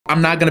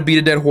I'm not gonna beat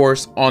a dead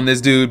horse on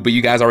this dude, but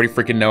you guys already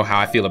freaking know how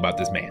I feel about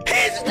this man.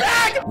 He's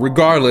black!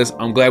 Regardless,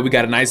 I'm glad we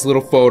got a nice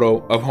little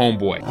photo of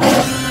homeboy.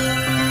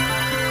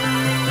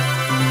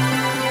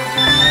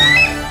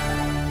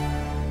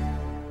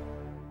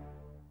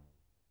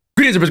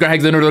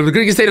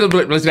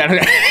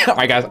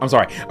 Alright guys, I'm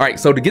sorry. Alright,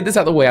 so to get this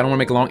out of the way, I don't want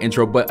to make a long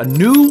intro, but a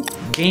new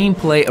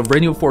gameplay of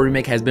Resident Evil 4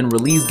 Remake has been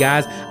released,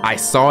 guys. I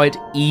saw it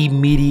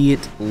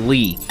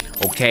immediately,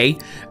 okay?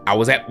 I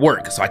was at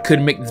work, so I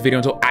couldn't make this video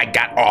until I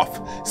got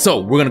off. So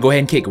we're gonna go ahead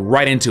and kick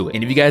right into it.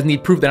 And if you guys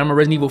need proof that I'm a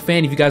Resident Evil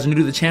fan, if you guys are new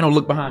to the channel,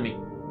 look behind me.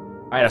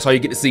 Alright, that's all you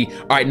get to see.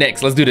 Alright,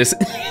 next, let's do this.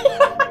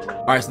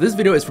 Alright, so this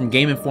video is from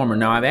Game Informer.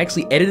 Now, I've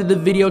actually edited the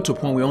video to a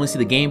point where we only see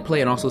the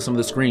gameplay and also some of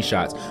the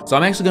screenshots. So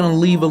I'm actually going to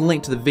leave a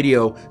link to the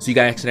video so you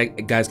guys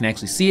can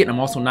actually see it. And I'm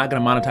also not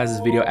going to monetize this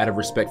video out of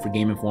respect for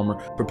Game Informer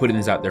for putting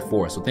this out there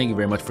for us. So thank you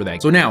very much for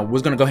that. So now,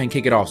 we're going to go ahead and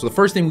kick it off. So the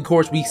first thing, of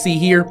course, we see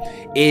here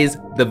is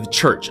the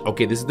church.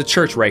 Okay, this is the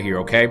church right here,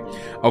 okay?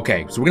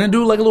 Okay, so we're going to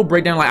do like a little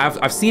breakdown. Like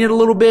I've seen it a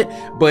little bit,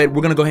 but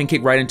we're going to go ahead and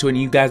kick right into it.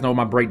 And you guys know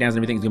my breakdowns and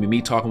everything is going to be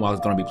me talking while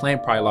it's going to be playing.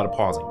 Probably a lot of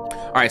pausing.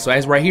 Alright, so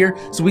as right here,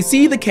 so we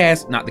see the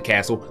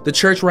the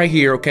church right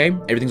here, okay?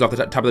 Everything's off the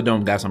top of the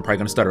dome, guys, so I'm probably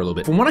gonna stutter a little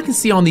bit. From what I can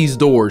see on these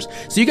doors,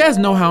 so you guys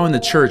know how in the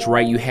church,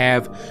 right, you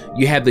have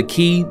the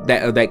key,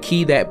 that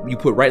key that you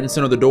put right in the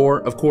center of the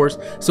door, of course.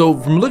 So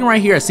from looking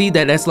right here, I see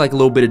that that's like a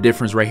little bit of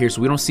difference right here.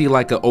 So we don't see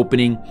like an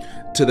opening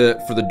for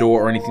the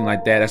door or anything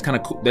like that. That's kind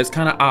of cool. That's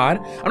kind of odd.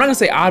 I'm not gonna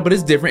say odd, but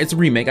it's different. It's a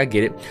remake, I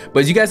get it.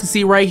 But as you guys can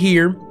see right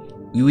here,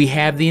 we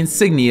have the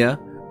insignia.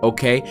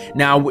 Okay,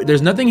 now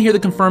there's nothing here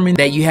that confirming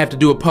that you have to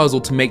do a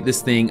puzzle to make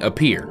this thing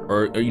appear,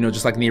 or you know,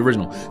 just like in the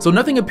original. So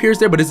nothing appears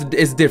there, but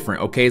it's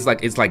different. Okay, it's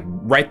like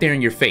right there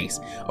in your face.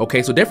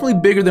 Okay, so definitely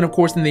bigger than, of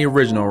course, than the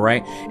original,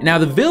 right? Now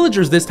the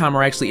villagers this time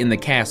are actually in the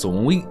castle.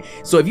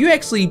 So if you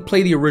actually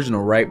play the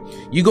original, right,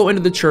 you go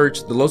into the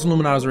church. The Los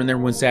Illuminados are in there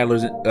when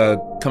Sadler's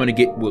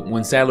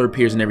when Sadler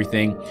appears and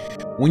everything.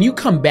 When you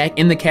come back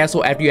in the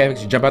castle after you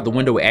actually jump out the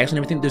window with Ash and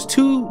everything, there's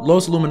 2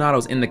 Los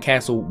Illuminados in the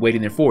castle waiting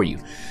there for you.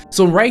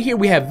 So right here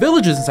we have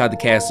villagers inside the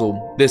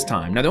castle this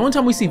time. Now the only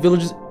time we see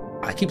villagers,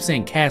 I keep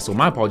saying castle,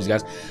 my apologies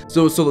guys.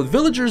 So the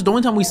villagers, the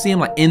only time we see them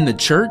like in the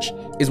church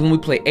is when we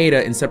play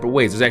Ada in separate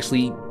ways. There's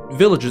actually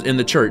villagers in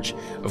the church,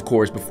 of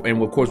course,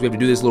 and of course we have to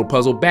do this little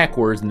puzzle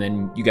backwards, and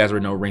then you guys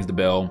already know, rings the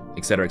bell,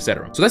 etc,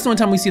 etc. So that's the only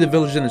time we see the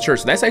villagers in the church.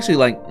 So that's actually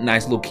like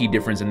nice little key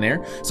difference in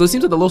there. So it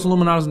seems like the Los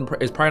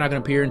Illuminados is probably not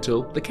going to appear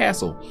until the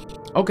castle.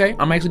 Okay,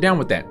 I'm actually down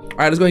with that. All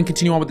right, let's go ahead and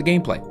continue on with the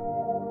gameplay.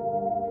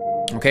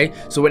 Okay,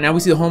 so now we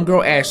see the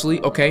homegirl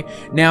Ashley. Okay,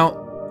 now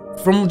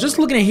from just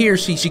looking at here,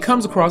 she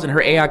comes across and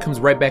her AI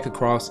comes right back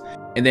across,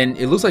 and then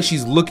it looks like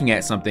she's looking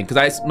at something,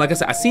 because like I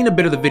said, I seen a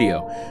bit of the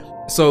video.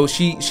 So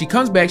she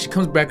comes back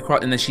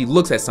across, and then she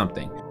looks at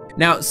something.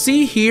 Now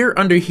see here,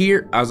 under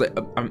here, I was like,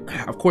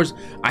 of course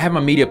I have my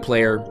media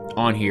player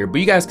on here, but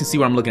you guys can see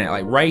what I'm looking at,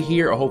 like right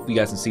here, or hopefully you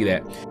guys can see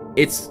that.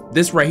 It's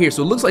this right here.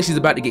 So it looks like she's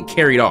about to get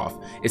carried off.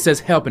 It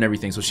says help and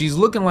everything. So she's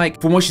looking like,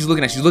 from what she's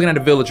looking at a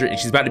villager, and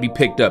she's about to be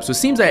picked up. So it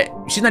seems that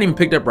she's not even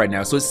picked up right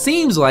now. So it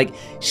seems like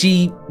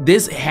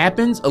this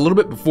happens a little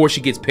bit before she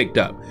gets picked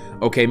up.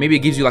 Okay, maybe it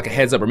gives you like a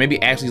heads up, or maybe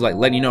Ashley's like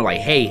letting you know, like,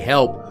 hey,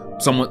 help,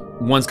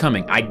 one's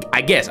coming. I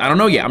guess, I don't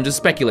know yet. I'm just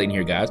speculating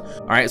here, guys.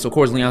 All right, so of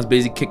course Leon's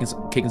busy kicking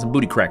some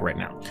booty crack right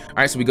now. All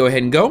right, so we go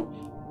ahead and go.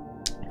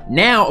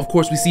 Now, of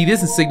course, we see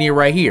this insignia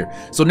right here.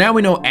 So now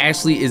we know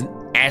Ashley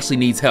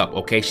needs help.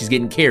 Okay, she's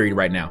getting carried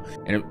right now,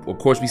 and of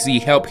course we see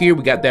help here.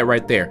 We got that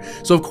right there.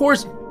 So of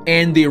course,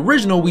 in the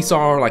original, we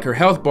saw like her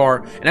health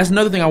bar, and that's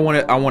another thing I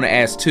want to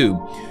ask too.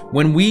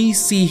 When we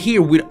see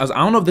here, I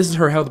don't know if this is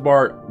her health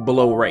bar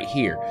below right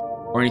here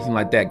or anything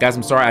like that, guys.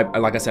 I'm sorry.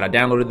 Like I said, I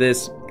downloaded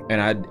this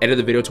and I edited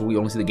the video till we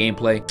only see the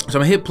gameplay. So I'm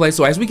gonna hit play.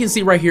 So as we can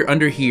see right here,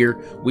 under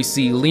here, we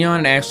see Leon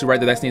and Ashley right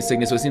there. That's the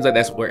insignia. So it seems like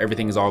that's where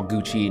everything is all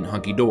Gucci and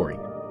hunky dory.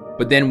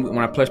 But then when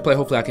I press play,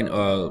 hopefully I can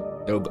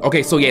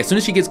okay, so yeah, as soon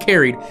as she gets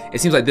carried,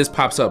 it seems like this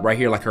pops up right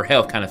here, like her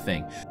health kind of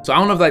thing. So I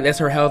don't know if like that's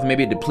her health,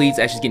 maybe it depletes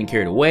as she's getting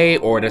carried away,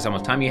 or that's how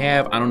much time you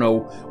have, I don't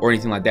know, or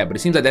anything like that. But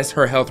it seems like that's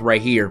her health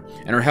right here,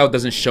 and her health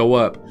doesn't show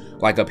up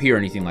like up here or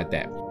anything like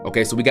that.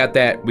 Okay, so we got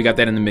that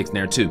in the mix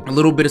there too. A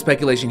little bit of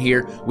speculation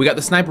here. We got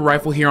the sniper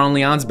rifle here on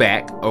Leon's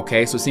back.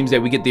 Okay, so it seems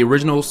that we get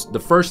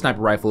the first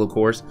sniper rifle, of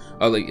course.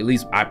 Like, at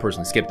least I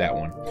personally skipped that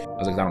one. I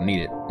was like, I don't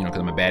need it, you know, because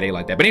I'm a bad A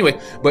like that. But anyway,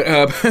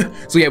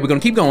 so yeah, we're gonna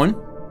keep going.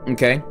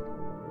 Okay.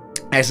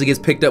 Ashley gets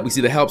picked up. We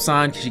see the help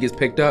sign. She gets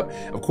picked up.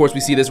 Of course, we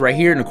see this right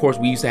here. And of course,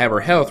 we used to have her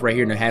health right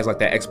here, and it has like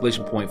that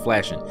exclamation point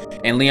flashing.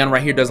 And Leon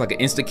right here does like an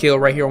insta kill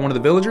right here on one of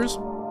the villagers.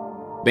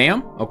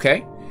 Bam.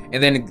 Okay.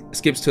 And then it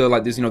skips to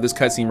like this, you know, this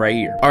cutscene right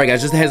here. All right,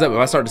 guys, just a heads up. If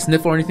I start to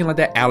sniffle or anything like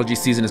that, allergy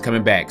season is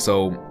coming back.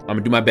 So I'm gonna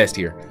do my best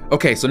here.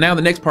 Okay, so now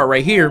the next part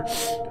right here,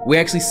 we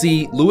actually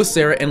see Louis,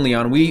 Sarah, and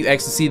Leon. We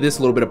actually see this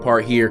little bit of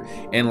part here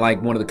in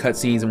like one of the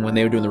cutscenes and when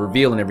they were doing the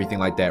reveal and everything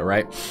like that,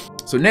 right?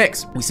 So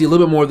next, we see a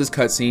little bit more of this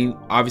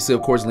cutscene. Obviously,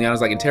 of course, Leon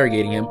is like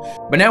interrogating him.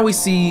 But now we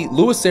see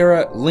Louis,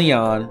 Sarah,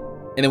 Leon,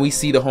 and then we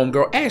see the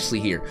homegirl Ashley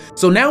here.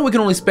 So now we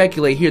can only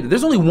speculate here that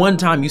there's only one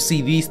time you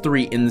see these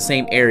three in the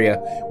same area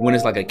when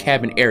it's like a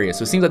cabin area.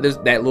 So it seems like there's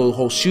that little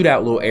whole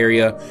shootout little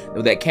area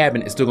of that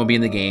cabin is still gonna be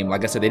in the game.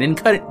 Like I said, they didn't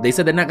cut it. They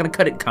said they're not gonna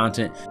cut it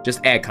content,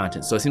 just add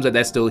content. So it seems like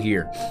that's still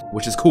here,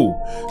 which is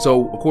cool.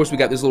 So of course we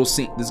got this little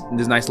scene,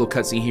 this nice little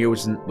cutscene here,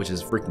 which is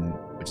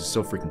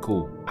so freaking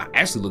cool.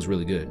 Ashley looks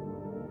really good.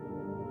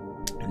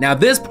 Now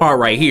this part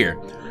right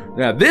here.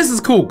 Now this is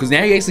cool because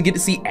now you actually get to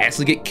see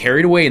Ashley get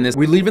carried away in this.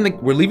 We're leaving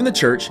the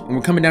church and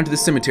we're coming down to the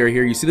cemetery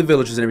here. You see the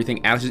villagers and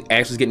everything.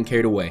 Ashley's getting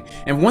carried away.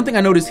 And one thing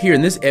I noticed here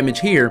in this image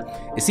here,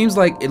 it seems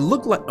like it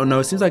looked like, oh no,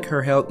 it seems like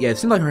her health. Yeah, it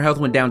seems like her health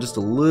went down just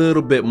a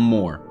little bit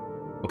more.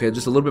 Okay,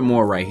 just a little bit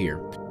more right here.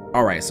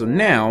 All right, so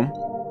now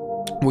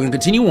we're gonna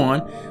continue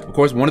on. Of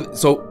course,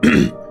 so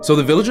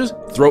the villagers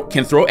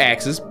can throw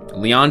axes.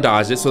 Leon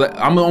dodged it, so that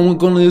I'm only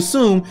going to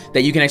assume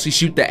that you can actually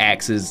shoot the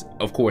axes.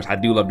 Of course, I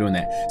do love doing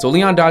that. So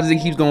Leon dodges it,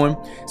 keeps going.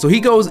 So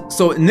he goes.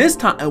 So in this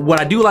time, what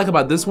I do like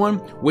about this one,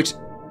 which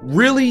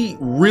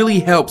really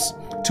helps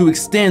to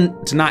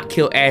extend to not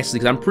kill Ashley,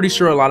 because I'm pretty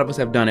sure a lot of us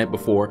have done it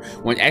before.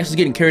 When Ashley's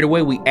getting carried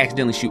away, we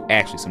accidentally shoot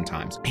Ashley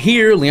sometimes.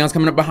 Here, Leon's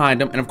coming up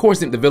behind him, and of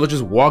course, the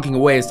villagers walking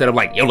away instead of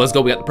like, yo, let's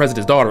go, we got the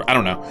president's daughter. I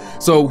don't know.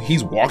 So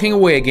he's walking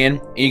away again,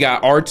 and you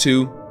got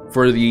R2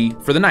 for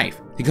the knife.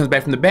 He comes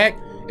back from the back.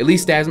 At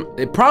least stabs him.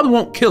 It probably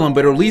won't kill him,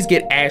 but it'll at least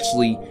get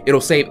Ashley.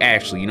 It'll save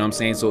Ashley, you know what I'm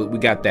saying? So we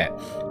got that.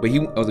 But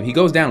he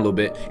goes down a little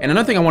bit. And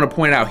another thing I want to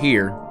point out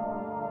here,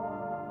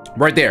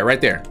 right there.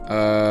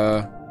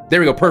 There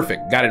we go,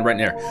 perfect. Got it right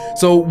there.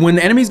 So when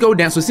the enemies go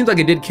down, so it seems like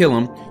it did kill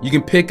him. You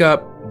can pick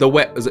up the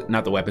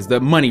not the weapons, the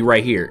money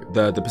right here.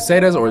 The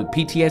pesetas or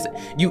PTS.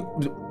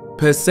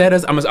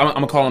 Pesetas, I'm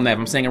gonna call them that. If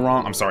I'm saying it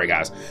wrong, I'm sorry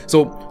guys.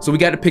 So we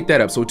got to pick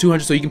that up. So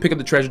 200, so you can pick up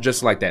the treasure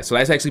just like that. So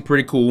that's actually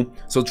pretty cool.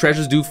 So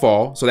treasures do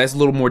fall. So that's a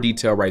little more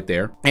detail right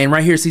there. And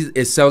right here,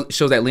 it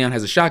shows that Leon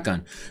has a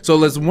shotgun. So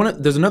there's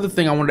another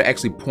thing I wanted to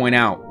actually point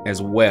out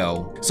as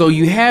well. So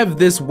you have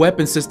this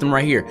weapon system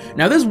right here.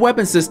 Now this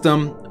weapon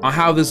system, on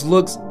how this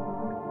looks,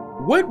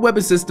 what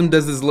weapon system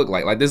does this look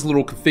like? Like this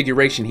little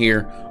configuration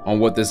here on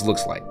what this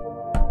looks like.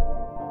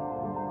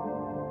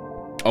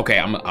 Okay,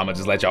 I'm gonna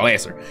just let y'all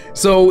answer.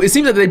 So it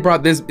seems that they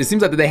brought this, it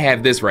seems like they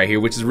have this right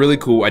here, which is really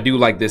cool. I do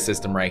like this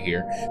system right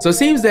here. So it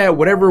seems that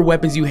whatever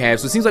weapons you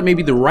have, so it seems like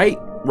maybe the right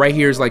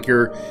here is like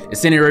your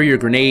incendiary, your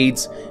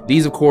grenades.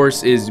 These of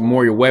course is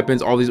more your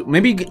weapons, all these,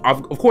 maybe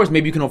of course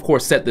maybe you can of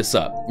course set this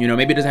up, you know,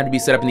 maybe it doesn't have to be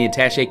set up in the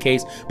attaché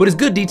case, but it's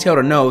good detail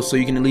to know so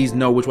you can at least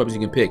know which weapons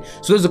you can pick.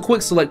 So there's a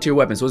quick select to your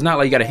weapon, so it's not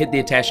like you gotta hit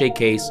the attaché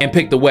case and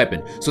pick the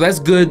weapon. So that's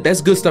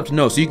good stuff to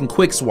know. So you can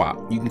quick swap,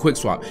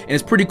 and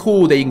it's pretty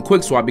cool that you can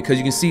quick swap because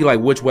you can see like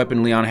which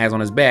weapon Leon has on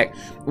his back,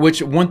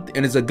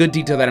 and it's a good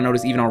detail that I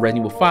noticed even on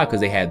Resident Evil 5 because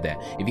they had that.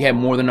 If you have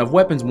more than enough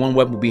weapons, one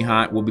weapon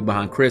will be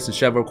behind Chris and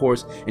Sheva, of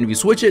course, and if you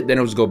switch it, then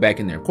it'll just go back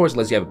in there. Of course,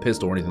 unless you have a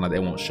pistol or anything like that,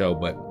 it won't show,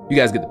 but you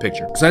guys get the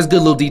picture. So that's good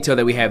little detail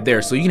that we have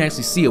there. So you can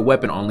actually see a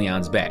weapon on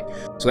Leon's back.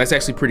 So that's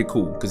actually pretty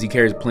cool because he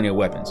carries plenty of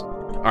weapons.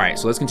 All right,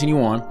 so let's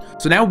continue on.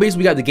 So now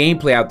basically we got the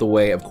gameplay out the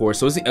way, of course.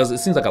 So it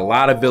seems like a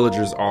lot of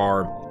villagers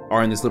are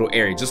in this little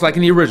area, just like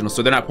in the original,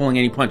 so they're not pulling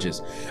any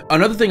punches.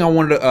 Another thing I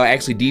wanted to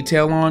actually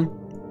detail on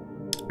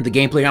the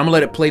gameplay, I'm gonna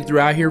let it play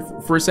throughout here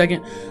for a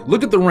second.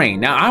 Look at the rain.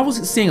 Now I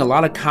was seeing a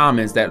lot of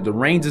comments that the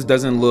rain just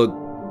doesn't look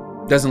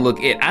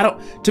it.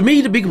 To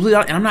me, to be completely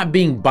honest, and I'm not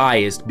being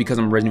biased because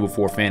I'm a Resident Evil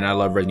 4 fan and I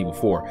love Resident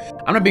Evil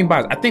 4. I'm not being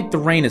biased. I think the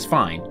rain is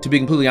fine, to be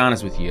completely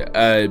honest with you.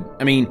 I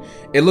mean,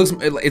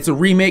 it's a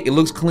remake. It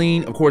looks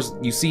clean. Of course,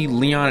 you see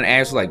Leon and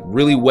Ashley like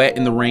really wet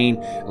in the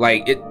rain.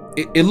 Like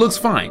it looks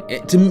fine.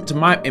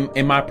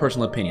 In my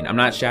personal opinion. I'm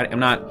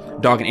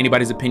not dogging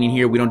anybody's opinion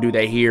here. We don't do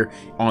that here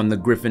on the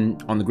Griffin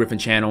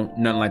channel.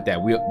 Nothing like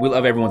that. We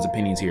love everyone's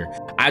opinions here.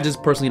 I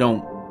just personally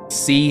don't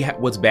see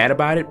what's bad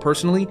about it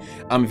personally.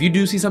 If you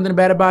do see something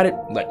bad about it,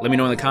 let me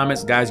know in the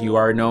comments, guys. You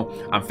already know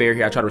I'm fair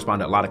here. I try to respond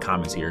to a lot of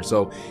comments here.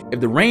 So if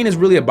the rain is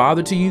really a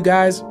bother to you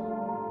guys,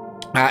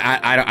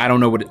 I don't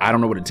know what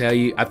to tell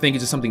you. I think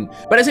it's just something,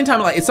 but at the same time,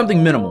 like, it's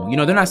something minimal. You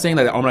know, they're not saying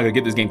like, oh, I'm not gonna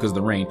get this game because of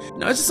the rain.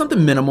 No, it's just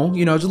something minimal.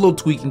 You know, just little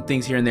tweaking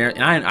things here and there,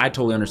 and I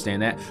totally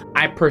understand that.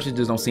 I personally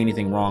just don't see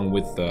anything wrong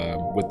with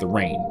the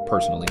rain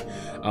personally.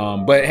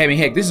 But I mean,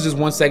 heck, this is just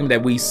one segment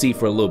that we see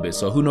for a little bit,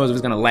 so who knows if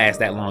it's gonna last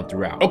that long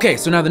throughout. Okay,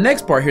 so now the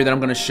next part here that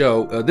I'm gonna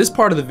show, this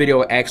part of the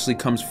video actually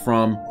comes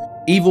from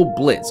Evil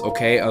Blitz.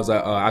 Okay,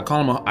 I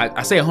call him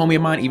I say a homie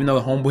of mine, even though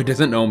the homeboy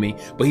doesn't know me,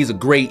 but he's a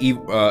great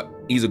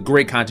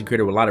content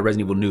creator with a lot of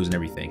Resident Evil news and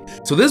everything.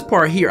 So this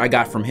part here I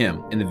got from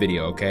him in the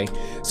video. Okay,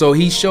 so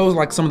he shows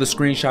like some of the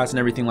screenshots and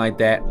everything like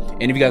that,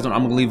 and if you guys don't,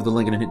 I'm gonna leave the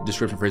link in the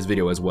description for his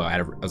video as well, out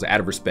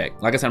of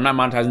respect. Like I said, I'm not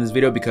monetizing this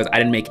video because I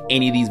didn't make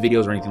any of these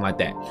videos or anything like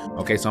that.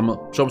 Okay, so I'm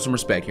gonna show him some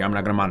respect here. I'm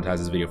not gonna monetize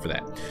this video for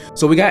that.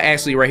 So we got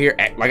Ashley right here.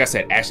 Like I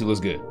said, Ashley looks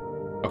good.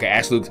 Okay,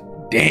 Ashley looks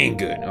dang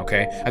good.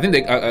 Okay, I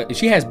think if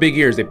she has big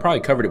ears, they probably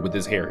covered it with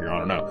this hair here. I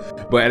don't know,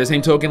 but at the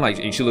same token, like,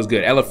 and she looks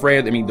good. Ella Freya,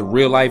 I mean, the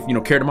real life, you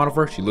know, character model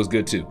for her, she looks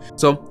good too.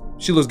 So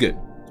she looks good.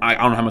 I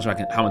don't know how much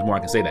more I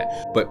can say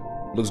that, but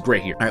Looks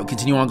great here. All right, we'll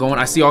continue on going.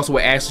 I see also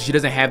with Ashley, she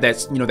doesn't have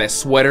that, you know, that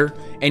sweater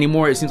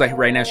anymore. It seems like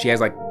right now she has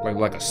like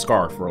a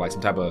scarf or like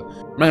some type of,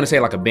 I'm not gonna say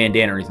like a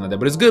bandana or anything like that,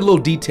 but it's a good little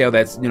detail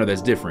that's, you know,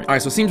 that's different. All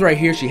right, so it seems right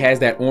here she has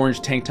that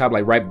orange tank top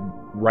like right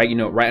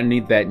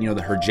underneath that, you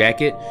know, her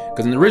jacket,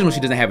 because in the original she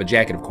doesn't have a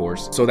jacket, of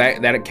course, so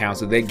that accounts.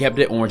 So they kept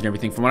it orange and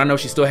everything. From what I know,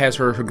 she still has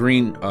her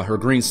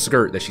green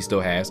skirt that she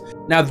still has.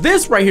 Now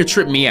this right here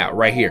tripped me out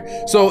right here.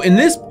 So in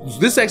this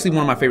is actually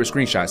one of my favorite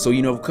screenshots. So,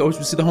 you know, of course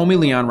we see the homie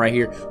Leon right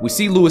here, we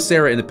see Louis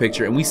Sarah in the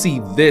picture, and we see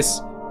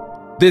this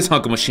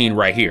hunk of machine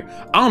right here.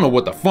 I don't know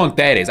what the funk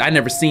that is. I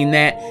never seen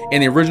that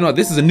in the original.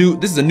 This is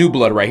a new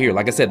blood right here.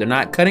 Like I said, they're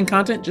not cutting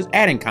content, just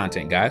adding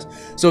content, guys.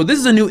 So this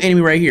is a new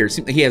enemy right here.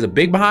 He has a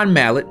big behind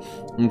mallet.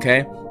 Okay,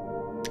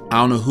 I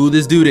don't know who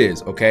this dude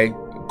is. Okay,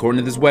 according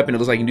to this weapon, it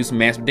looks like he can do some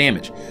massive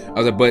damage. I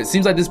was like, but it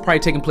seems like this is probably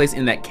taking place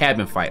in that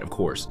cabin fight, of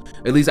course.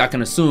 At least I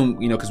can assume,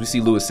 you know, because we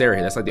see Louis Sarah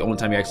here. That's like the only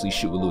time you actually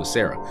shoot with Louis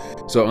Sarah.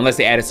 So unless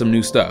they added some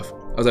new stuff.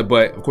 I was like,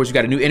 but of course you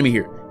got a new enemy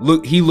here.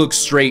 Look, he looks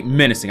straight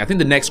menacing. I think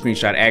the next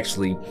screenshot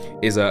actually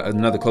is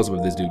another close-up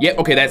of this dude. Yeah,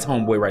 okay, that's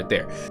homeboy right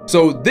there.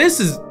 So this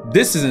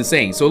is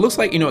insane. So it looks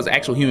like, you know, it's an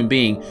actual human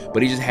being,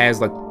 but he just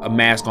has like a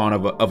mask on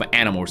of an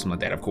animal or something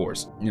like that, of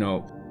course. You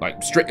know,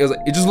 like straight.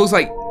 It just looks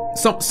like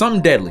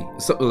something deadly,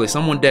 like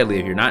someone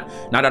deadly here. Not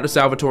Dr.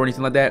 Salvatore or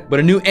anything like that, but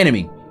a new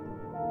enemy.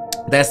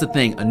 That's the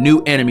thing, a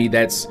new enemy.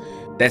 That's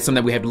something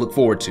that we have to look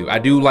forward to. I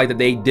do like that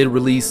they did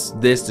release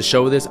this to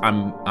show this.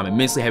 I'm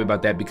immensely happy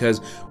about that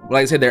because,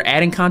 like I said, they're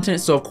adding content.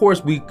 So of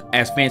course we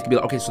as fans can be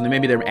like, okay, so then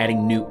maybe they're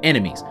adding new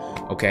enemies.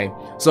 Okay,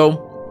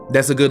 so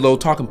that's a good little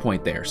talking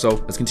point there. So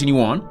let's continue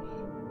on.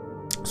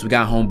 So we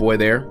got homeboy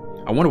there.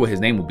 I wonder what his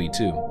name will be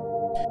too.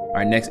 All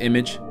right, next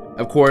image.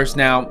 Of course,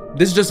 now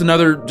this is just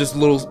another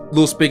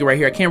little spigot right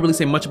here. I can't really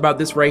say much about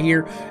this right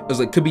here.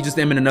 It could be just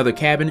them in another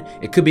cabin.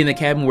 It could be in the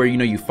cabin where, you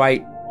know, you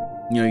fight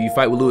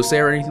with Louis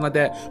Sarah or anything like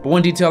that. But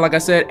one detail, like I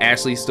said,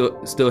 Ashley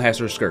still has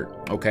her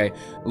skirt. Okay,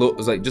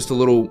 it's like just a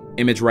little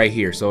image right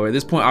here. So at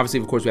this point, obviously,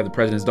 of course, we have the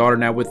president's daughter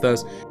now with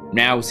us.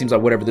 Now it seems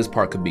like whatever this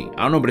part could be,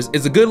 I don't know, but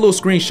it's a good little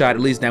screenshot. At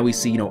least now we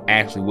see, you know,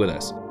 Ashley with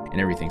us and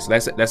everything. So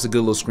that's a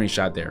good little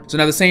screenshot there. So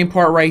now the same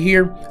part right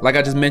here, like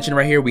I just mentioned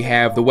right here, we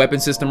have the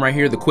weapon system right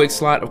here, the quick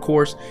slot, of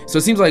course. So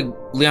it seems like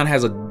Leon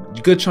has a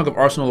good chunk of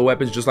arsenal of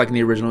weapons, just like in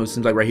the original. It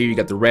seems like right here you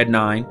got the red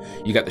 9,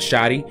 you got the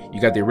shotty,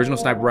 you got the original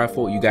sniper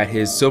rifle, you got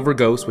his silver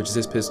ghost, which is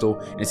his pistol,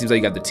 and it seems like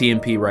you got the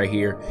TMP right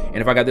here. And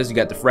if I got this, you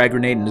got the frag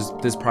grenade, and this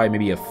is probably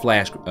maybe a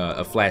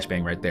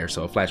flashbang right there,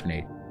 so a flash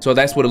grenade. So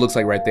that's what it looks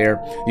like right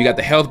there. You got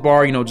the health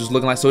bar, you know, just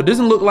looking like, so it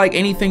doesn't look like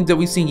anything that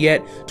we've seen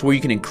yet to where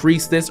you can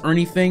increase this or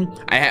anything.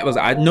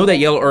 I know that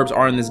yellow herbs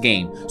are in this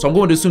game, so I'm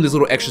going to assume this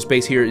little extra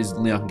space here is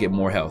Leon can get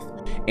more health.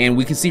 And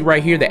we can see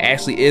right here that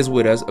Ashley is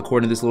with us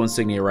according to this little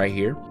insignia right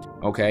here.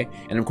 Okay,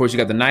 and of course you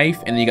got the knife,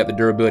 and then you got the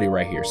durability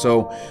right here.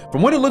 So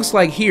from what it looks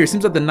like here, it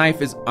seems like the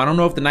knife is, I don't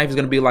know if the knife is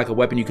going to be like a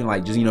weapon you can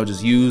like just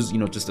use, you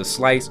know, just a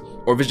slice,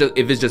 or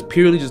if it's just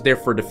purely just there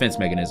for a defense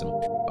mechanism.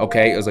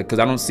 Okay, it was like, because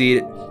I don't see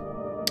it.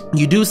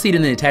 You do see it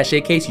in the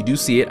attaché case, you do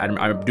see it,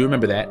 I do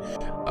remember that,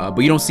 but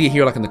you don't see it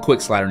here like in the quick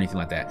slide or anything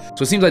like that.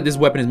 So it seems like this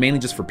weapon is mainly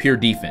just for pure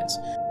defense.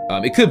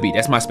 It could be,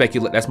 that's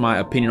my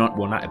opinion on,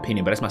 well, not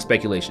opinion, but that's my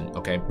speculation.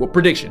 Okay, well,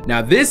 prediction.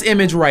 Now this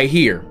image right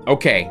here,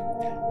 okay,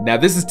 now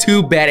this is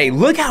too bad. Hey,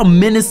 look how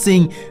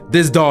menacing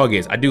this dog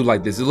is. I do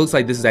like this. It looks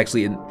like this is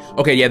actually in,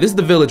 okay, yeah, this is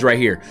the village right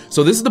here.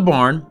 So this is the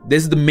barn.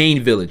 This is the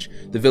main village,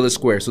 the village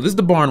square. So this is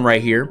the barn right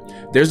here.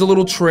 There's a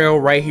little trail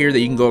right here that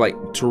you can go like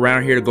to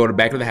around here to go to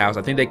back of the house.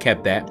 I think they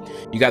kept that.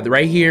 You got the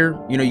right here,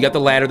 you know, you got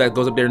the ladder that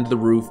goes up there into the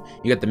roof.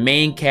 You got the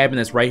main cabin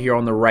that's right here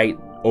on the right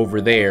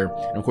over there.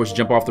 And of course you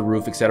jump off the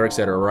roof,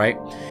 etc., right?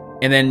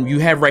 And then you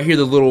have right here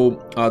the little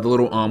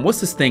what's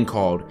this thing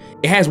called?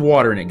 It has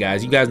water in it,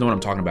 guys. You guys know what I'm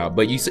talking about.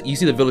 But you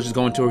see the villagers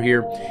going to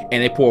here,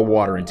 and they pour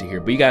water into here.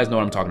 But you guys know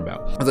what I'm talking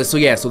about. I was like, so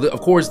yeah, so of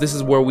course this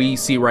is where we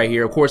see right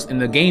here. Of course, in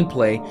the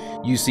gameplay,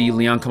 you see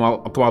Leon come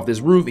off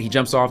this roof. He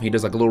jumps off. He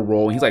does like a little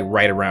roll. And he's like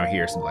right around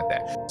here, something like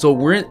that. So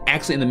we're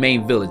actually in the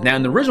main village. Now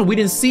in the original, we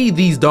didn't see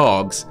these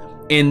dogs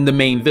in the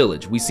main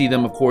village. We see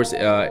them, of course,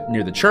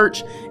 near the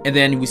church, and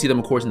then we see them,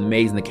 of course, in the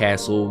maze in the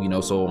castle, you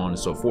know, so on and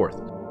so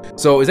forth.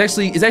 So it's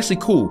actually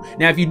cool.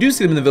 Now, if you do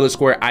see them in the village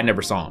square, I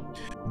never saw them,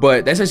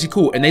 but that's actually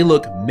cool, and they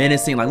look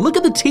menacing. Like, look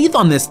at the teeth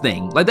on this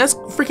thing. Like, that's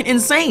freaking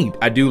insane.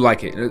 I do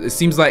like it. It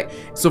seems like,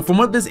 so from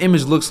what this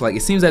image looks like,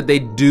 it seems that they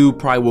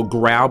probably will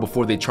growl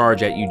before they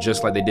charge at you,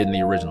 just like they did in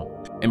the original,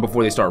 and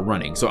before they start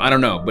running. So I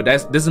don't know, but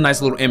this is a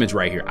nice little image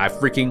right here. I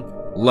freaking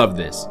love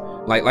this.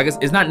 Like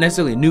it's not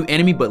necessarily a new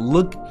enemy, but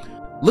look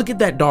at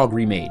that dog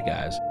remade,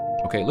 guys.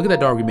 Okay, look at that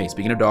dog remake.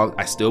 Speaking of dog,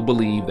 I still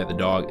believe that the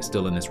dog is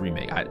still in this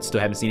remake. I still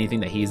haven't seen anything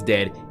that he is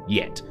dead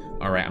yet.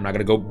 All right, I'm not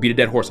gonna go beat a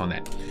dead horse on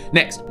that.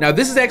 Next, now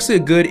this is actually a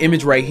good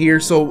image right here.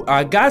 So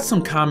I got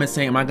some comments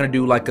saying, am I gonna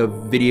do like a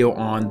video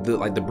on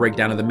the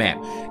breakdown of the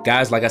map?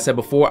 Guys, like I said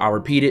before, I'll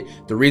repeat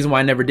it. The reason why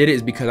I never did it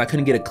is because I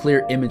couldn't get a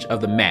clear image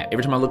of the map.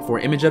 Every time I look for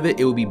an image of it,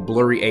 it would be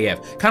blurry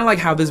AF. Kind of like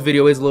how this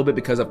video is a little bit,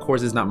 because of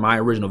course it's not my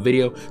original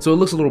video. So it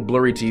looks a little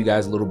blurry to you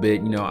guys a little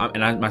bit, you know,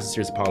 my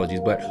sincerest apologies,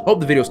 but hope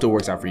the video still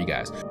works out for you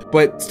guys.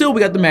 But still, we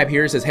got the map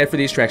here. It says head for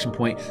the extraction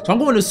point. So I'm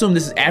going to assume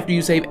this is after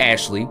you save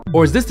Ashley,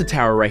 or is this the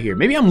tower right here?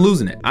 Maybe I'm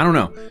losing it. I don't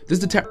know. This is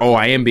the tower. Oh,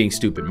 I am being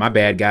stupid. My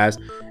bad, guys.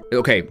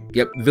 Okay,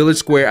 yep, Village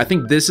Square. I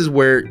think this is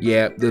where,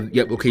 yeah,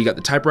 okay, you got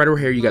the typewriter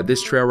here. You got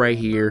this trail right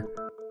here.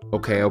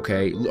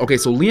 Okay,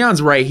 so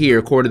Leon's right here,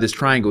 according to this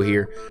triangle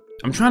here.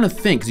 I'm trying to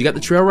think, because you got the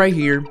trail right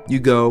here. You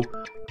go.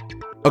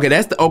 Okay,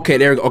 that's the, okay,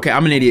 there we go. Okay,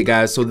 I'm an idiot,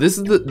 guys. So this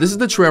is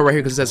the trail right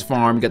here, because it says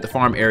farm. You got the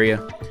farm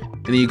area.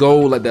 And then you go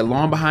like that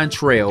long behind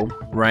trail,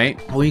 right?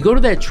 When you go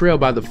to that trail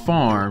by the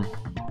farm,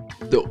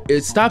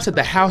 it stops at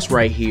the house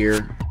right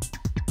here,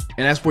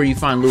 and that's where you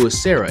find Louis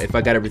Sarah, if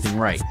I got everything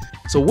right.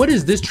 So what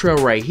is this trail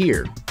right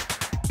here?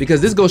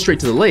 Because this goes straight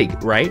to the lake,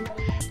 right?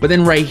 But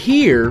then right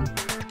here,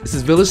 this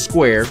is Village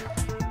Square,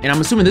 and I'm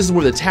assuming this is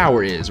where the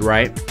tower is,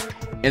 right?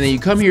 And then you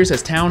come here, it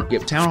says town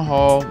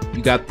hall.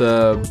 You got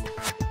the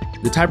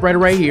typewriter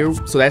right here,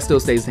 so that still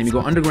stays the same. You go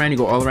underground, you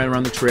go all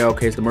around the trail.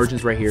 Okay, it's the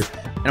merchants right here.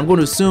 And I'm going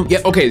to assume, yeah,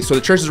 okay, so the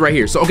church is right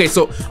here. So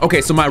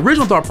so my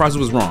original thought process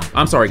was wrong.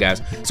 I'm sorry,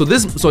 guys.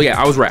 So yeah,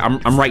 I was right.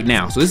 I'm right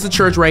now. So this is the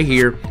church right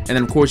here, and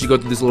then of course you go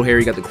through this little area.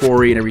 You got the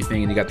quarry and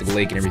everything, and you got the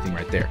lake and everything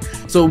right there.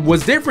 So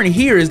what's different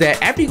here is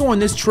that after you go on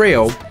this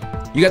trail,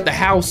 you got the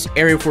house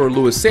area for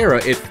Louis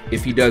Sarah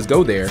if he does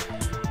go there.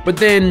 But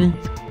then,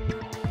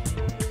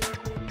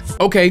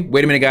 okay,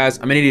 wait a minute, guys.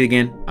 I'm an idiot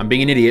again. I'm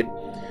being an idiot.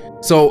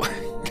 So,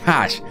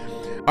 gosh.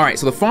 All right,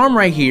 so the farm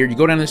right here, you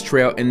go down this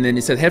trail, and then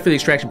it says head for the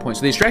extraction point.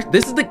 So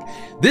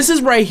the this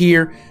is right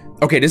here.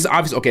 Okay, this is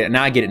obvious. Okay,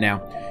 now I get it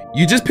now.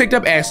 You just picked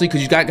up Ashley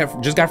because you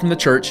just got from the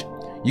church.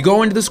 You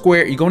go into the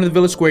square, you go into the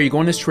village square, you go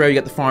on this trail, you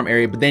got the farm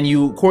area, but then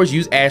you, of course,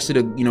 use Ashley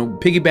to, you know,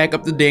 piggyback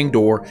up the dang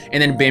door,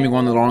 and then bam, you go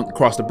along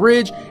across the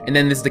bridge, and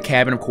then this is the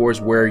cabin, of course,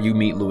 where you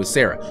meet Louis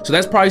Sarah. So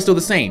that's probably still the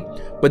same.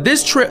 But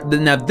this trip,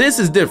 now this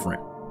is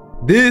different.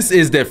 This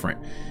is different.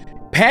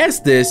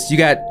 Past this,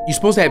 you're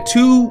supposed to have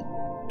two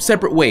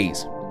separate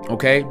ways.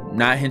 Okay,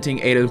 not hinting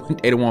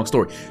Ada Wong's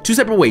story. Two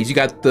separate ways. You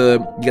got the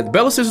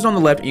Bella sisters on the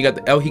left, and you got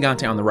the El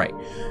Gigante on the right.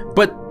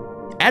 But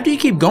after you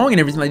keep going and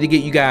everything, like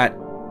you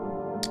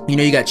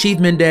got Chief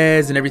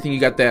Mendez and everything. You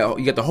got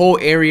the whole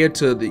area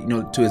to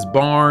to his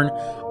barn,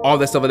 all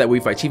that stuff like that where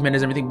you fight Chief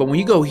Mendez and everything. But when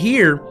you go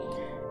here,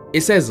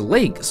 it says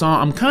lake.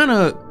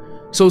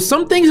 So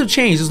some things have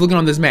changed just looking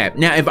on this map.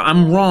 Now, if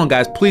I'm wrong,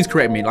 guys, please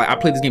correct me. Like, I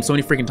played this game so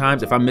many freaking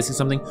times. If I'm missing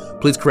something,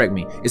 please correct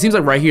me. It seems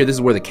like right here, this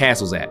is where the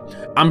castle's at.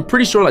 I'm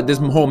pretty sure like this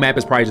whole map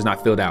is probably just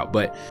not filled out,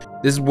 but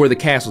this is where the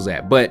castle's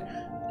at. But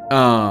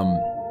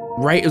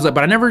right, it was like,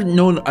 but I never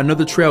known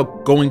another trail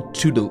going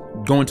to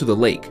the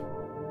lake,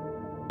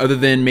 other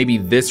than maybe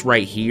this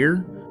right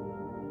here.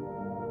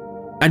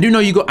 I do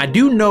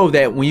know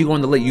that when you go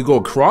on the lake, you go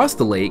across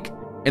the lake,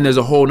 and there's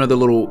a whole nother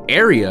little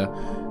area.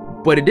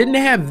 But it didn't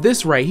have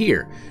this right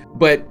here.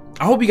 But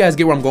I hope you guys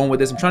get where I'm going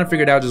with this. I'm trying to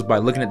figure it out just by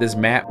looking at this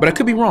map, but I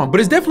could be wrong. But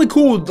it's definitely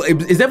cool.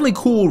 It's definitely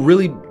cool,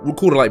 really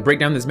cool to like break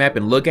down this map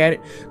and look at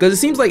it, because it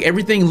seems like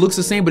everything looks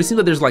the same, but it seems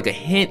like there's like a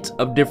hint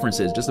of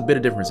differences, just a bit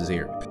of differences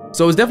here.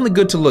 So it's definitely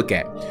good to look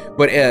at.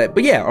 But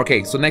yeah,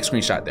 okay. So next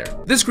screenshot there.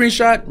 This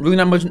screenshot, really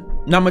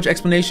not much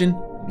explanation.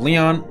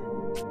 Leon,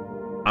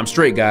 I'm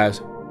straight,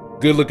 guys.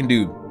 Good looking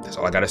dude. That's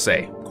all I gotta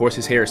say. Of course,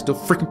 his hair is still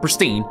freaking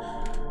pristine.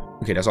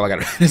 Okay, that's all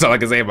I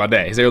can say about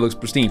that. His area looks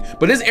pristine.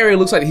 But this area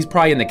looks like he's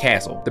probably in the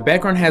castle. The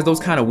background has those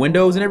kind of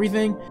windows and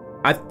everything.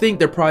 I think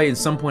they're probably in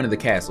some point of the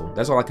castle.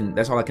 That's all I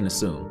can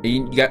assume.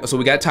 So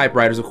we got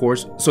typewriters, of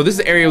course. So this is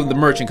the area of the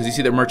merchant, because you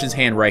see the merchant's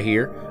hand right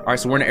here. All right,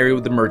 so we're in the area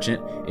with the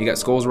merchant. You got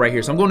skulls right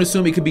here. So I'm going to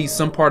assume it could be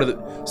some part in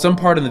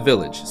the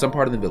village.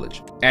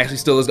 Ashley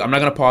still looks. I'm not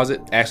gonna pause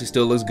it. Ashley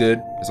still looks good.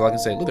 That's all I can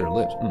say. Look at her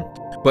lips.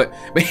 But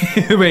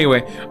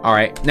anyway, all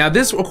right. Now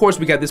this, of course,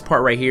 we got this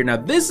part right here. Now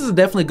this is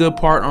definitely a good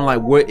part on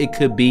like what it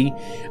could be.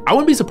 I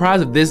wouldn't be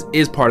surprised if this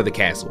is part of the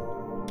castle.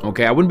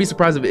 Okay, I wouldn't be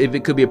surprised if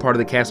it could be a part of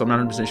the castle.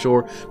 I'm not 100%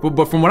 sure,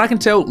 but from what I can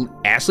tell,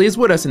 Ashley is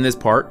with us in this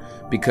part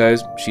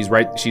because she's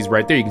right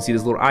there. You can see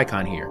this little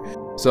icon here.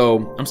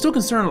 So I'm still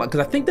concerned, because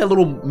I think that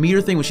little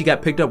meter thing when she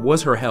got picked up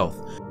was her health,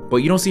 but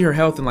you don't see her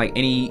health in like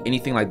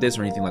anything like this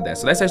or anything like that.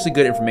 So that's actually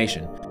good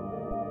information.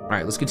 All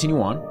right, let's continue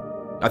on.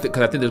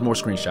 Because I think there's more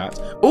screenshots.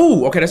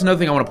 Oh, okay, that's another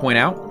thing I want to point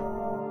out.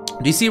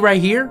 Do you see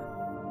right here?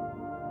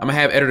 I'm gonna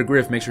have Editor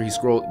Griff make sure he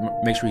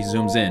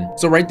zooms in.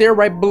 So right there,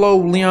 right below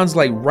Leon's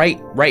like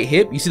right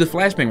hip, you see the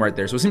flashbang right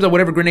there. So it seems like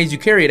whatever grenades you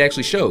carry, it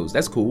actually shows.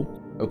 That's cool.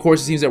 Of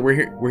course, it seems that we're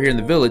here in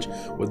the village.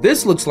 What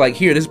this looks like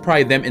here, this is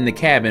probably them in the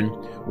cabin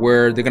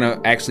where they're gonna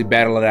actually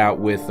battle it out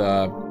with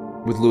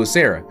Louis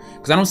Sarah.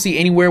 Because I don't see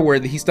anywhere where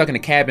he's stuck in a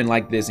cabin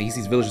like this and he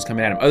sees villagers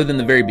coming at him, other than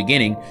the very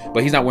beginning,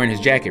 but he's not wearing his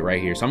jacket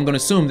right here. So I'm gonna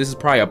assume this is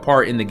probably a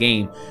part in the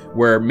game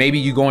where maybe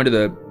you go into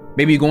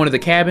the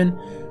cabin,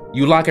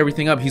 you lock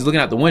everything up. He's looking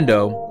out the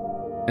window.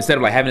 Instead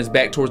of like having his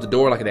back towards the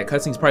door, like that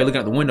cutscene, he's probably looking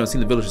out the window and seeing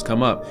the villagers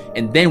come up,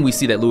 and then we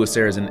see that Louis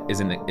Sarah is in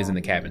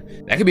the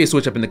cabin. That could be a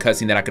switch up in the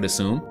cutscene that I could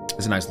assume.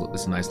 It's a nice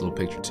little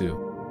picture too.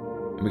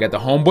 And we got the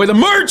homeboy, the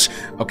merch.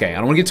 Okay, I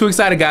don't want to get too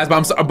excited, guys, but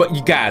I'm sorry, but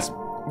you guys,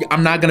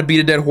 I'm not gonna beat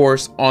a dead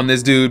horse on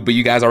this dude, but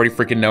you guys already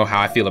freaking know how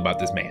I feel about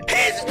this man.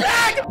 He's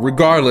back.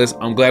 Regardless,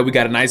 I'm glad we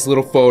got a nice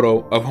little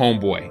photo of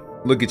homeboy.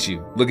 Look at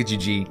you,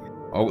 G.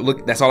 Oh,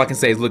 look, that's all I can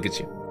say is look at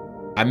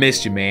you. I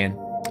missed you, man.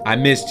 I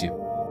missed you.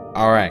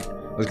 All right.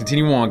 Let's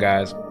continue on,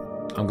 guys.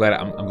 I'm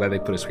glad they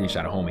put a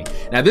screenshot of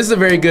homie. Now this is a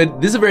very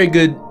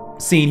good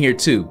scene here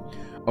too.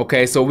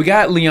 Okay, so we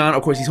got Leon.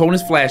 Of course, he's holding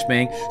his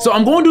flashbang. So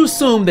I'm going to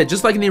assume that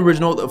just like in the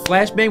original, the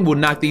flashbang will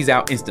knock these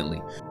out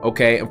instantly.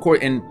 Okay, of course.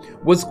 And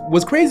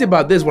what's crazy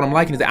about this, what I'm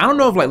liking is that I don't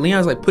know if like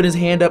Leon's like put his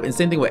hand up, and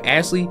same thing with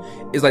Ashley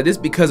is like this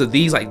because of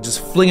these like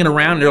just flinging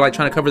around and they're like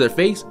trying to cover their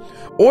face,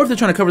 or if they're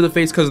trying to cover their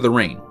face because of the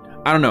rain.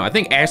 I don't know. I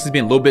think Ashley's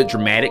being a little bit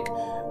dramatic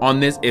on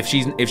this if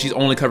she's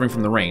only covering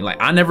from the rain. Like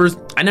I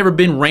never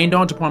been rained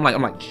on to point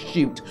I'm like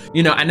shoot,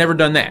 you know, I never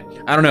done that.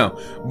 I don't know,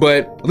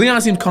 but Leon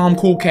seems calm,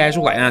 cool,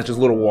 casual, like it's just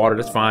a little water,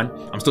 that's fine.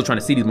 I'm still trying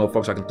to see these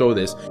motherfuckers so I can throw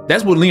this.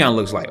 That's what Leon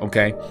looks like.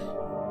 Okay,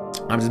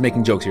 I'm just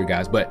making jokes here,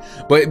 guys, but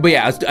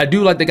yeah, I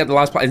do like they got the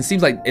last part, and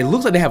it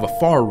looks like they have a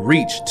far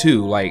reach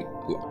too, like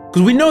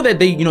because we know that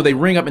they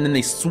ring up and then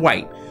they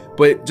swipe,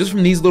 but just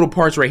from these little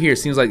parts right here, it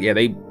seems like yeah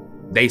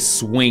they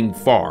swing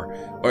far.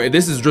 Or if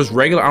this is just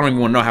regular, I don't even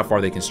want to know how far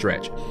they can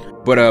stretch.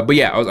 But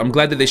yeah, I'm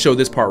glad that they showed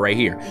this part right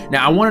here.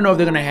 Now I want to know if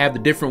they're gonna have the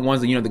different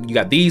ones that you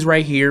got these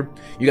right here.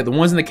 You got the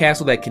ones in the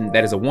castle that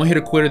is a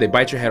one-hitter quitter. They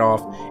bite your head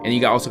off, and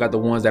you also got the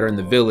ones that are in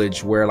the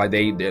village where like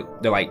they're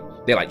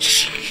like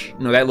shh,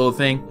 you know, that little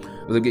thing.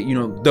 You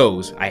know,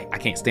 those I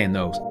can't stand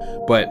those.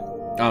 But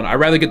I'd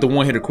rather get the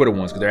one-hitter quitter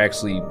ones because they're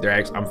actually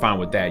I'm fine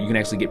with that. You can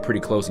actually get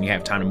pretty close and you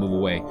have time to move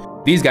away.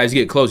 These guys, you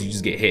get close, you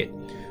just get hit.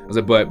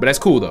 But that's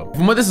cool though.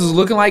 From what this is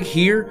looking like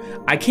here,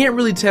 I can't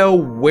really tell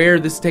where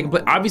this is taking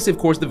place. Obviously, of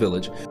course, the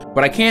village,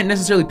 but I can't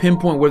necessarily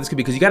pinpoint where this could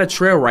be because you got a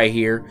trail right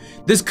here.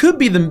 This could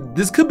be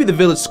the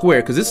village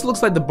square because this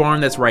looks like the barn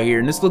that's right here,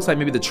 and this looks like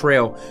maybe the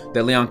trail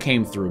that Leon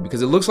came through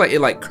because it looks like it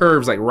like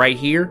curves like right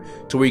here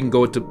to where you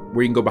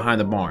can go behind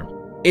the barn.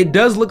 It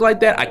does look like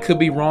that. I could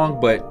be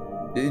wrong, but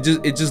it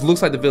just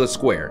looks like the village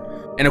square.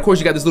 And of course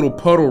you got this little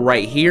puddle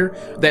right here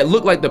that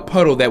looked like the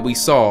puddle that we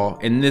saw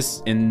in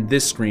this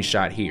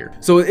screenshot here.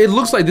 So it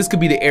looks like this could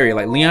be the area.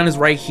 Like Leon is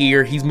right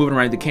here, he's moving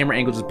around, the camera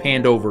angle just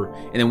panned over,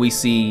 and then we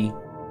see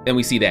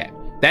that.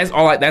 That's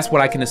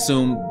what I can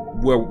assume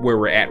where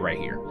we're at right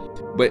here.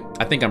 But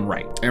I think I'm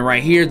right. And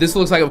right here, this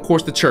looks like, of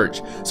course, the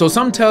church. So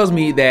something tells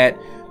me that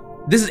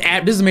this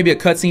is maybe a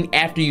cutscene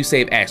after you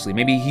save Ashley.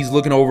 Maybe he's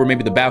looking over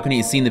maybe the balcony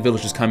and seeing the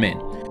villagers come in.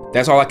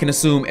 That's all I can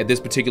assume at this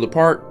particular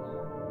part.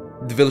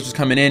 The villagers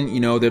coming in, you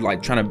know, they're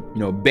like trying to, you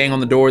know, bang on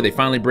the door. They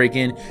finally break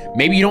in.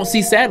 Maybe you don't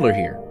see Sadler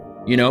here.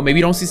 You know, maybe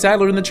you don't see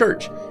Sadler in the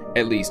church,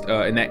 at least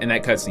in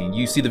that cutscene.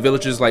 You see the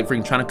villagers like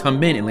freaking trying to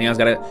come in, and Leon's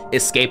got to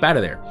escape out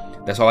of there.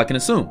 That's all I can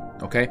assume.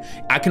 Okay,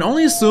 I can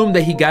only assume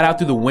that he got out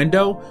through the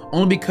window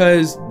only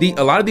because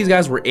a lot of these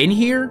guys were in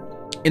here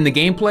in the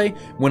gameplay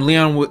when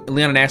Leon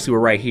and Ashley were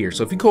right here.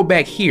 So if you go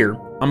back here,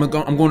 I'm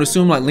going to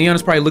assume like Leon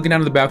is probably looking down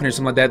to the balcony or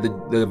something like that.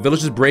 The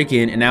villagers break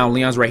in, and now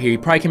Leon's right here. He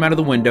probably came out of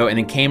the window and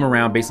then came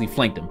around, basically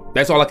flanked him.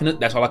 That's all I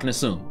can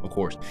assume, of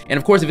course. And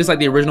of course, if it's like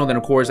the original, then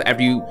of course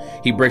after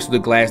he breaks through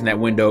the glass in that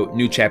window,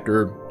 new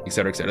chapter,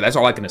 etc., etc. That's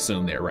all I can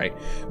assume there, right?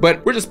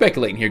 But we're just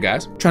speculating here,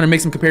 guys, trying to make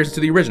some comparisons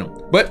to the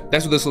original. But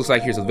that's what this looks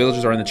like here. So the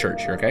villagers are in the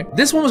church here. Okay,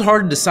 this one was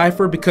hard to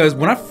decipher because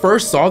when I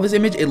first saw this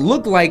image, it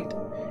looked like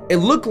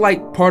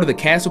part of the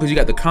castle because you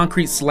got the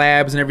concrete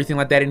slabs and everything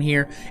like that in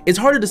here. It's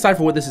hard to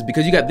decipher what this is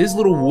because you got this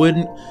little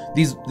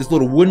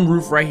wooden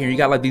roof right here. You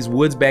got like these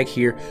woods back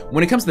here.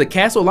 When it comes to the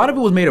castle, a lot of it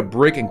was made of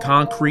brick and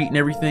concrete and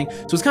everything.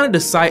 So it's kind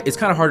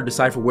of hard to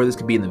decipher where this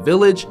could be in the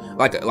village,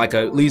 like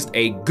at least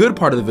a good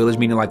part of the village,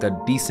 meaning like a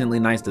decently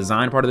nice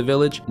design part of the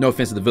village. No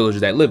offense to the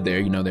villagers that live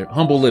there, you know, they're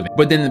humble living.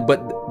 But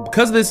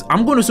because of this,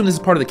 I'm going to assume this is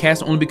part of the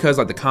castle only because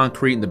like the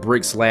concrete and the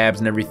brick slabs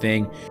and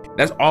everything.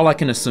 That's all I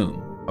can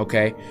assume.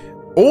 Okay.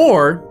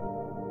 Or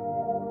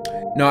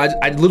no,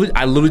 I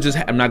literally just,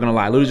 I'm not gonna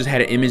lie, I literally just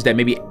had an image that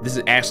maybe this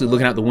is Ashley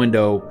looking out the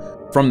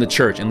window from the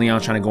church and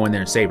Leon's trying to go in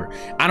there and save her.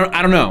 I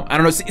don't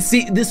know.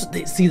 See this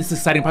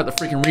exciting part of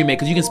the freaking remake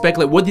because you can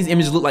speculate what these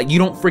images look like. You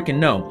don't freaking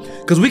know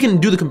because we can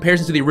do the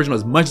comparison to the original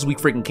as much as we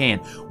freaking can.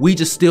 We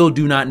just still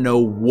do not know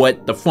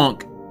what the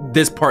funk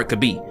this part could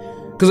be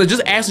because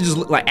Ashley just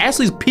look like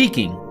Ashley's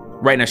peeking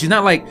right now. She's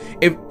not like,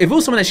 if it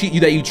was someone that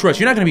you trust,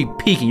 you're not gonna be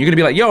peeking. You're gonna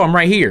be like, yo, I'm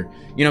right here.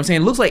 You know what I'm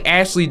saying? It looks like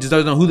Ashley just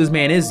doesn't know who this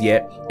man is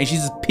yet, and she's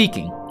just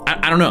peeking.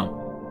 I don't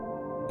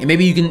know. And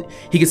maybe he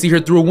can see her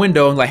through a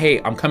window and like, hey,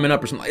 I'm coming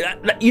up or something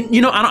like that.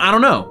 You know, I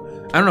don't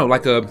know.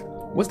 Like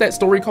what's that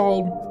story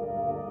called?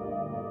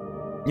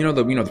 You know,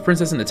 the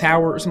Princess in the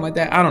Tower or something like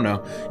that. I don't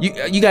know.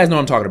 You guys know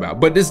what I'm talking about.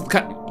 But this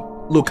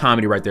little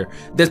comedy right there.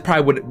 That's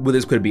probably what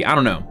this could be. I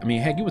don't know. I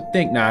mean, heck, you would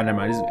think, nah, never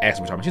mind. Just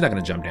ask her. She's not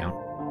gonna jump down.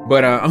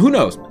 But who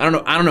knows? I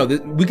don't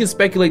know. We can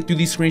speculate through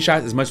these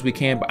screenshots as much as we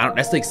can, but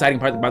that's the exciting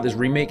part about this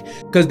remake,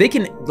 because they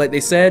can, like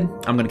they said,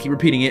 I'm gonna keep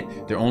repeating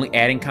it, they're only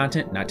adding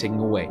content, not taking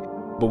away.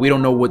 But we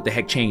don't know what the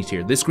heck changed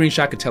here. This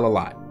screenshot could tell a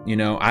lot. You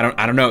know, I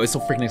don't know. It's so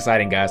freaking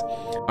exciting, guys.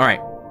 All right,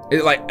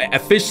 like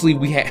officially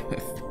we have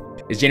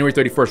it's January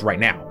 31st right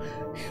now,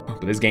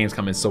 but this game's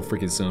coming so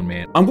freaking soon,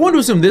 man. I'm going to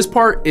assume this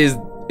part is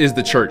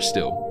the church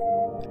still.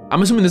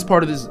 I'm assuming this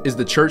part of this is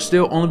the church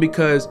still, only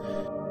because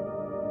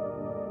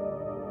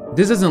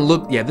this doesn't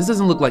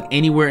look like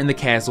anywhere in the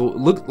castle.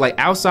 Look like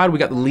outside, we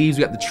got the leaves,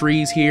 we got the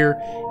trees here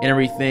and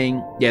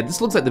everything. Yeah,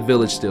 this looks like the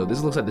village still.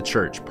 This looks like the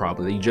church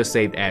probably that you just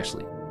saved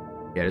Ashley.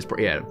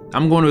 Yeah,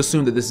 I'm going to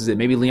assume that this is it.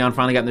 Maybe Leon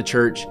finally got in the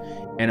church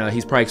and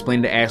he's probably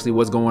explaining to Ashley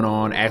what's going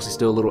on. Ashley's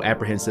still a little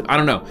apprehensive. I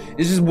don't know.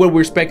 This is what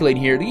we're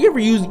speculating here. Do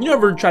you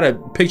ever try to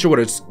picture what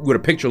a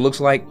picture looks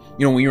like?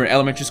 You know, when you're in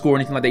elementary school or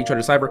anything like that, you try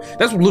to decipher.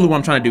 That's literally what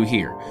I'm trying to do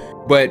here.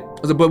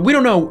 But we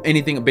don't know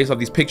anything based off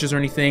these pictures or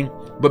anything.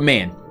 But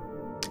man,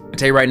 I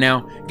tell you right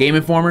now, Game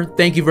Informer,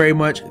 thank you very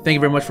much. Thank you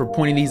very much for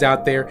pointing these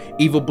out there.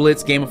 Evil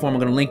Blitz, Game Informer,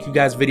 I'm gonna link you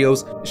guys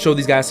videos, show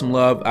these guys some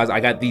love. I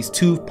got these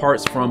 2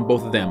 parts from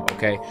both of them,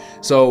 okay?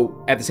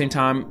 So at the same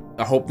time,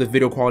 I hope the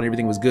video quality and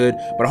everything was good,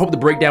 but I hope the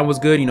breakdown was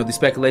good. You know, the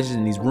speculations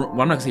and these, well, I'm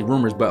not gonna say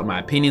rumors, but my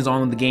opinions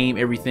on the game,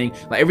 everything.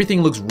 Like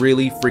everything looks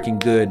really freaking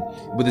good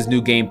with this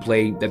new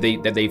gameplay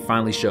that they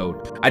finally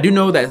showed. I do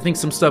know that I think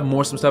some stuff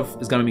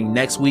is gonna be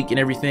next week and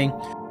everything.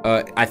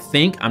 I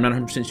think, I'm not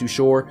 100% too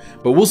sure,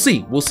 but we'll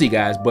see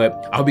guys.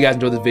 But I hope you guys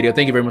enjoyed this video.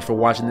 Thank you very much for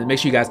watching. Make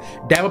sure you guys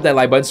dab up that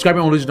like button, subscribe,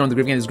 and don't lose your on the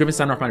Griffin. This Griffin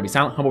signing off, trying to be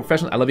silent, humble,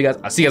 professional. I love you guys.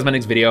 I'll see you guys in my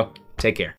next video. Take care.